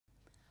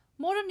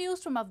More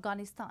news from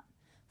Afghanistan.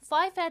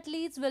 5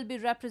 athletes will be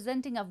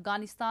representing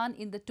Afghanistan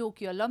in the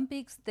Tokyo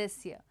Olympics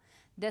this year.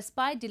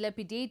 Despite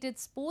dilapidated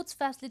sports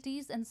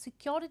facilities and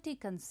security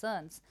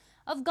concerns,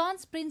 Afghan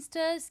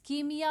sprinters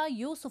Kimia,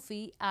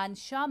 Yousofi and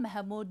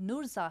Mahmood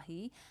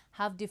Noorzahi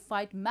have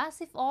defied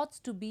massive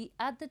odds to be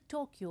at the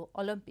Tokyo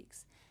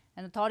Olympics.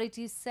 And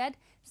authorities said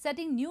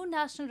setting new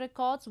national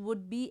records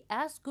would be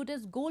as good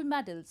as gold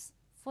medals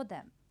for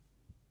them.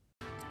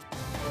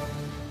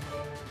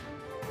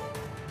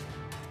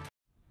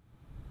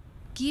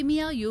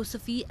 Kimia,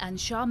 Yousofi and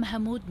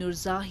Mahmood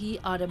Noorzahi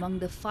are among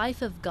the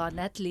 5 Afghan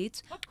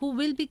athletes who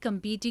will be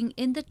competing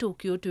in the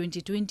Tokyo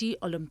 2020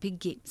 Olympic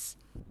Games.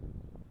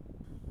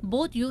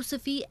 Both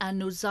Yousofi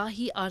and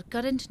Noorzahi are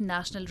current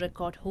national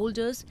record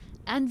holders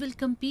and will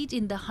compete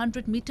in the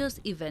 100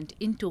 meters event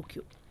in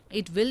Tokyo.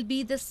 It will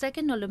be the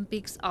second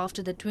Olympics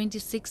after the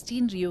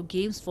 2016 Rio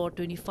Games for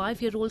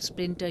 25-year-old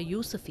sprinter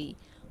Yousofi,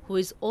 who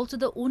is also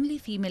the only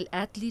female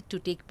athlete to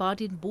take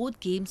part in both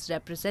games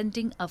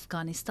representing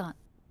Afghanistan.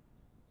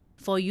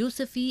 For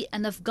Yousofi,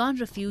 an Afghan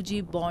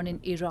refugee born in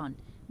Iran,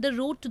 the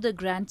road to the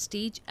grand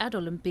stage at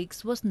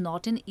Olympics was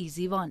not an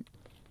easy one.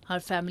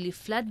 Her family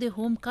fled their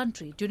home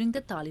country during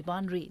the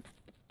Taliban reign.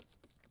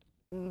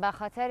 به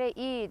خاطر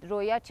این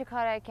رویا چه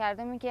کار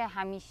کردم که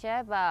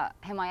همیشه با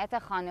حمایت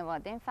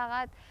خانواده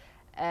فقط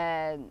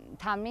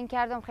تمرین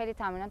کردم، خیلی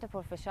تمرینات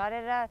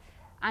پرفشار را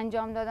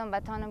انجام دادم و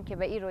تانم که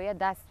به این رویا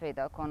دست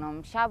پیدا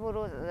کنم. شب و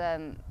روز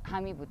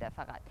همی بوده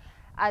فقط.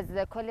 از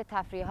کل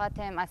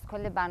تفریحاتم، از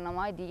کل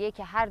برنامه‌های دیگه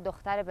که هر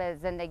دختر به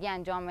زندگی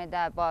انجام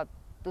میده، با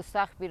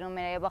دوستاش بیرون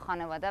میره یا با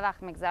خانواده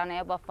وقت میگذرونه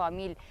یا با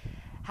فامیل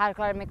هر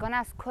کار میکنه،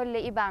 از کل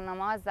این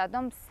برنامه‌ها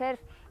زدم. صرف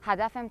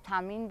هدفم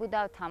تمرین بوده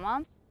و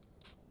تمام.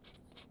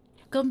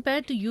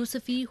 Compared to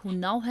Yousofi, who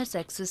now has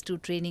access to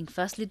training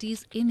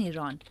facilities in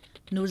Iran,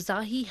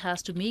 Noorzahi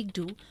has to make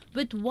do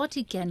with what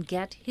he can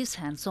get his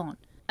hands on.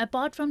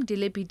 Apart from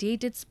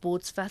dilapidated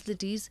sports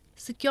facilities,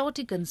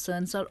 security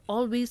concerns are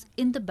always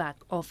in the back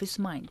of his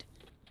mind.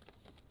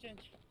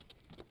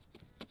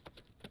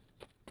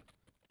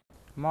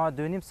 ما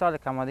 2.5 سال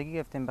که آمادگی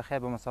گرفتیم بخیر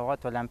به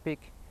مسابقات المپیک.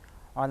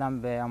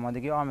 عالم به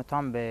آمادگی عام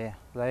تام به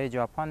لایه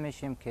ژاپن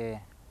میشیم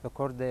که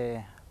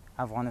رکورد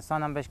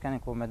افغانستان هم بشکنیم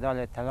که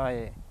مدال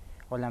طلای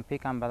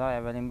المپیک هم برای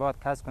اولین بار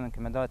کسب کنیم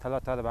که مدال طلا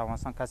تا به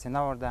افغانستان کسی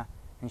نورده.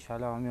 ان شاء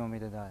الله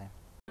امید داریم.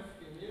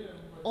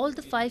 All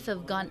the 5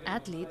 Afghan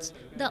athletes,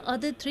 the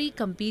other 3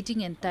 competing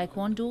in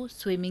taekwondo,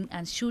 swimming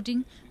and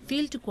shooting,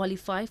 failed to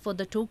qualify for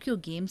the Tokyo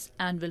Games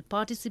and will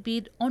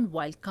participate on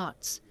wild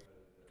cards.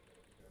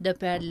 The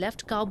pair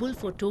left Kabul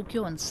for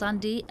Tokyo on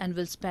Sunday and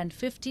will spend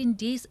 15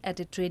 days at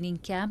a training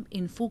camp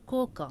in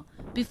Fukuoka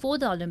before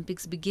the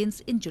Olympics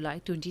begins in July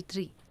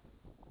 23.